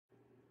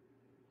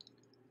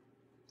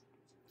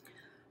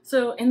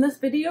So in this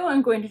video,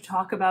 I'm going to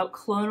talk about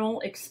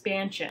clonal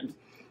expansion.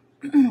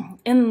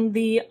 In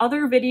the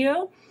other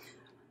video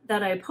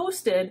that I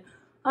posted,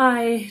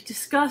 I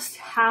discussed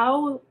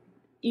how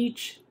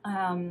each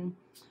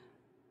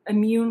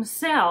immune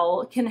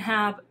cell can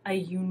have a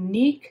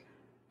unique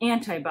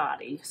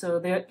antibody. So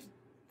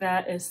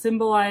that is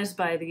symbolized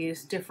by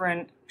these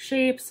different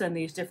shapes and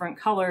these different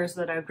colors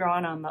that I've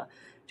drawn on the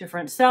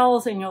different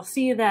cells, and you'll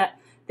see that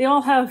they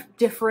all have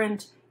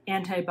different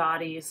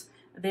antibodies.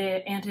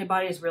 The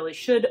antibodies really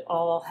should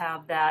all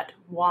have that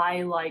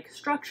Y-like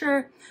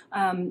structure,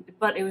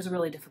 but it was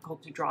really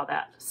difficult to draw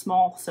that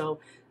small, so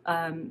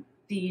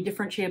the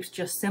different shapes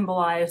just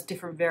symbolize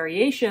different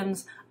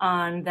variations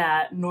on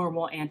that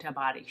normal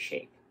antibody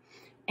shape.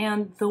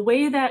 And the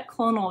way that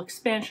clonal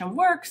expansion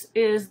works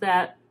is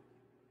that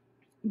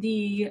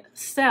the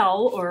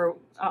cell, or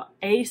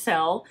a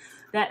cell,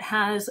 that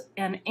has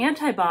an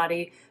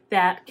antibody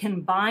that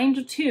can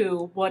bind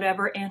to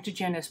whatever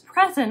antigen is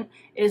present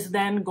is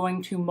then going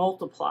to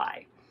multiply.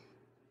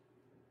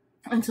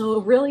 And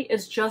so really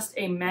it's just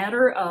a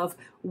matter of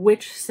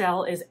which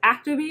cell is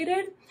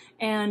activated,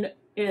 and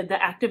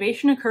the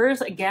activation occurs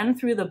again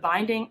through the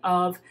binding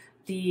of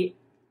the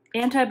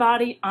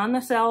antibody on the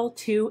cell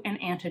to an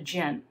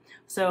antigen.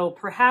 So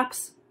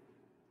perhaps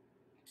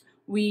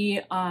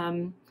we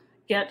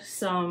get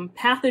some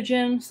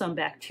pathogen, some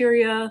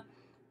bacteria,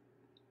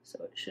 so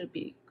it should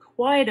be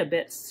quite a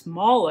bit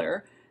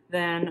smaller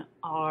than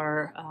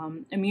our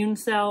immune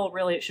cell.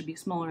 Really, it should be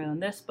smaller than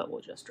this, but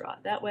we'll just draw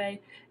it that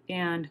way.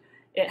 And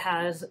it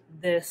has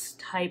this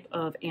type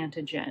of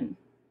antigen.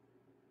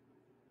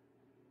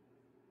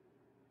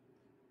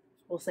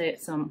 We'll say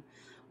it's some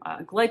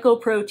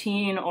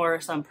glycoprotein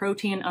or some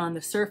protein on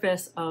the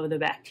surface of the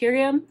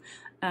bacterium.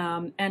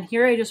 And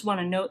here I just want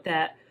to note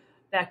that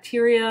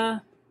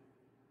bacteria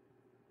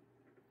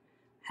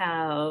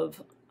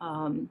have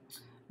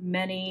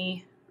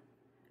many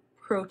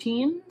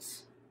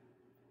proteins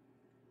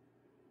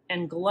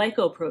and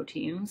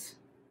glycoproteins,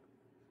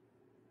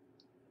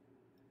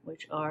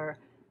 which are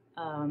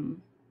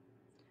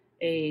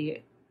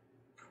a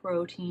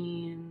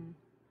protein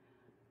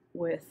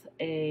with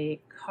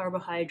a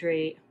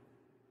carbohydrate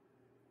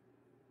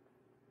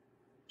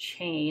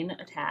chain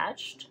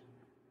attached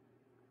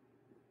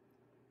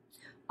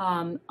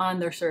on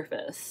their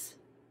surface.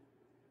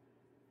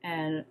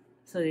 And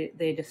so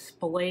they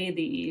display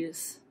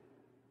these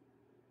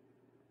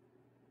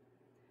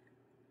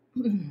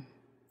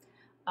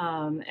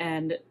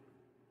and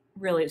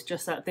really it's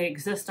just that they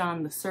exist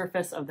on the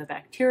surface of the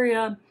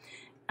bacteria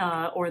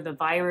or the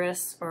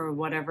virus or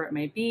whatever it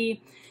may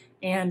be,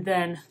 and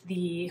then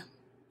the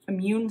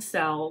immune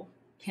cell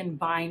can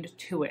bind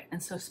to it.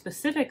 And so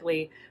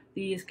specifically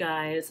these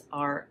guys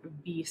are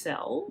B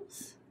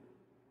cells,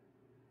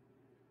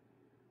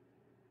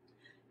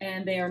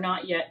 and they are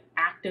not yet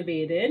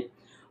activated,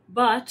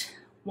 but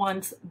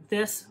once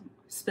this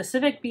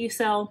specific B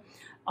cell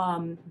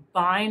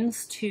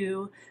binds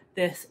to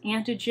this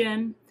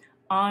antigen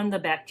on the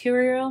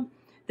bacteria,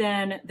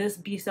 then this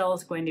B cell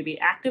is going to be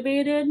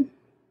activated.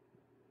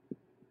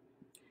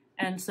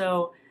 And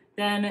so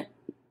then,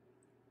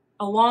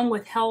 along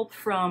with help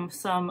from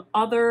some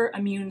other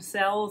immune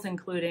cells,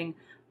 including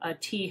a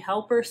T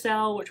helper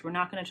cell, which we're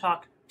not going to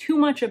talk too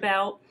much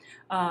about,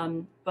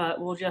 but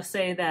we'll just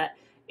say that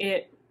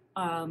it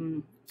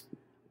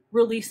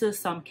releases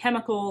some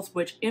chemicals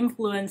which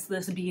influence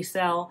this B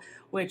cell,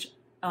 which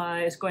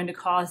is going to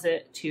cause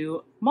it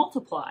to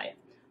multiply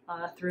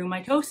through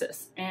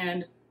mitosis.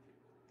 And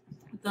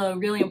the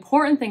really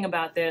important thing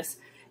about this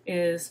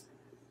is,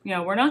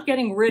 we're not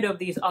getting rid of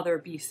these other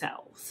B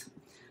cells.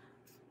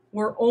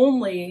 We're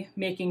only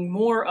making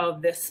more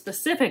of this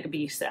specific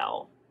B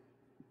cell,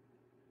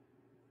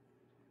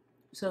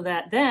 so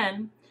that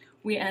then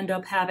we end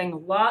up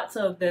having lots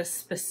of this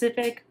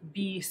specific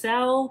B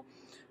cell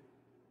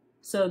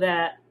so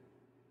that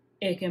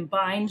it can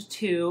bind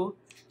to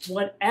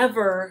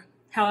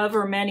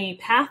however many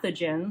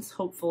pathogens,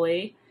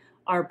 hopefully,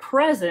 are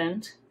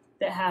present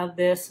that have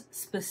this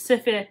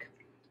specific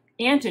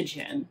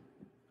antigen,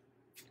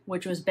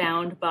 which was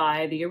bound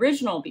by the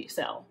original B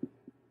cell.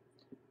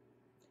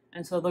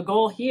 And so the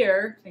goal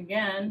here,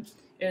 again,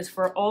 is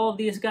for all of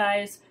these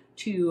guys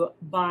to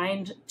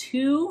bind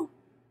to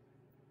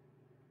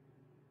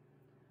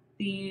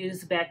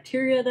these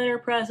bacteria that are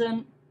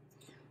present.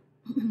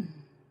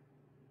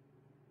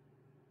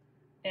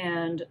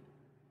 And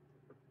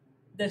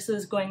this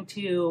is going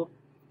to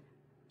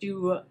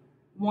do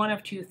one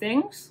of two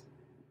things,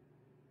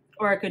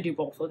 or it could do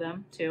both of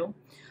them too.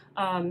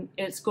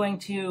 It's going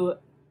to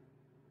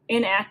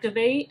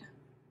inactivate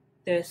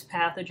this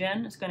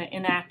pathogen. It's going to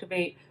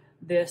inactivate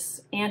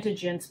this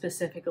antigen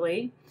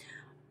specifically,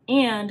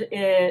 and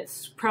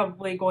it's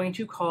probably going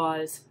to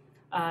cause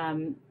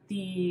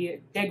the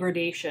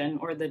degradation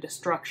or the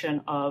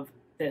destruction of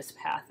this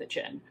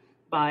pathogen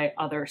by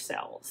other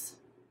cells.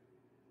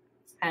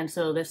 And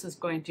so this is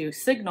going to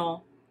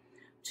signal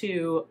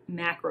to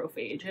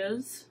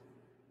macrophages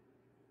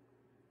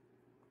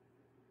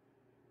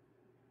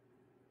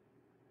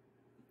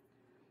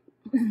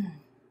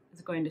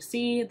It's going to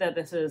see that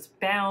this is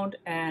bound,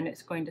 and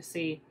it's going to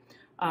see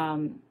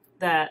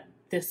that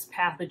this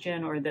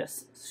pathogen or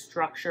this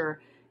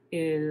structure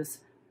is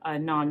a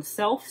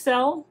non-self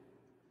cell,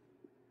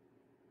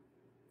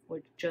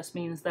 which just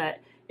means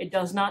that it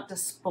does not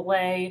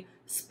display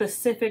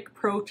specific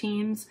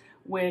proteins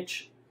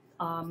which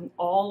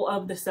all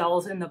of the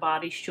cells in the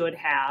body should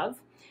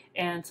have.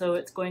 And so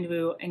it's going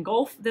to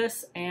engulf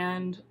this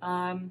and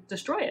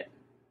destroy it.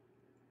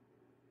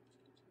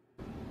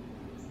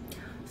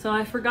 So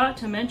I forgot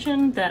to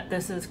mention that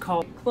this is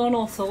called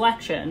clonal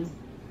selection.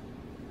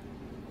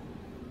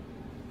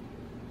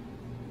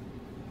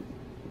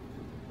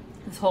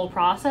 This whole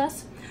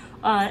process.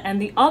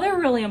 And the other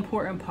really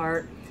important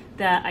part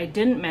that I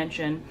didn't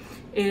mention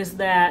is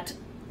that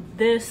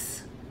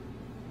this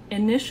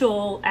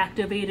initial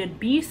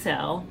activated B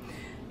cell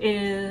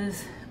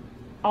is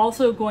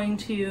also going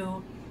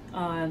to,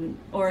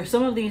 or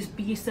some of these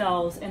B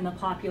cells in the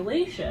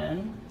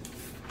population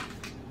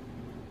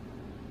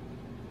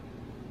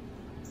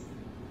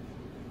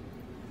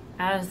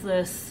as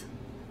this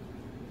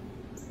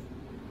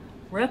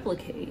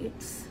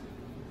replicates,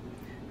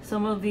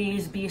 some of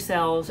these B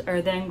cells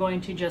are then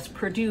going to just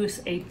produce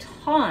a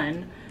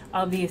ton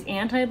of these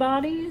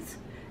antibodies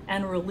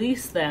and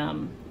release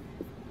them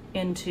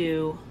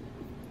into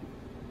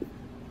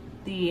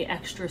the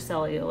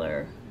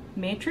extracellular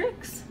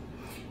matrix.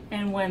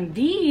 And when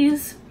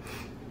these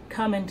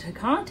come into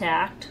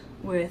contact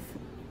with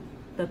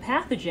the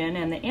pathogen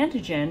and the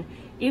antigen,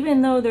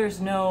 even though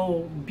there's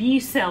no B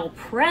cell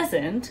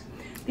present,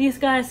 these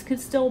guys could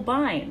still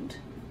bind.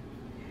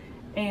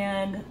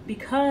 And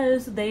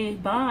because they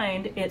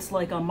bind, it's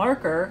like a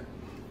marker,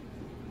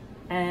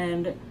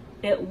 and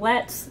it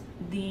lets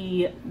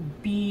the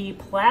B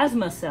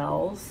plasma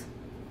cells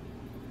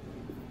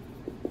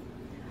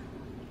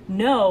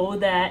know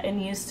that it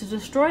needs to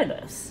destroy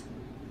this.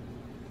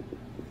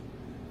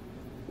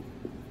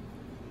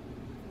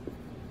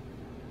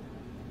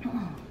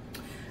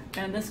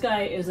 And this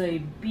guy is a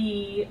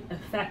B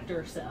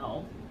effector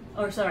cell.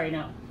 Or sorry,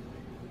 no.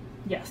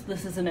 Yes,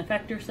 this is an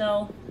effector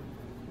cell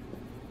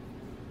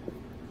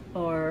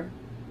or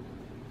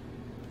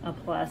a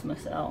plasma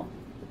cell.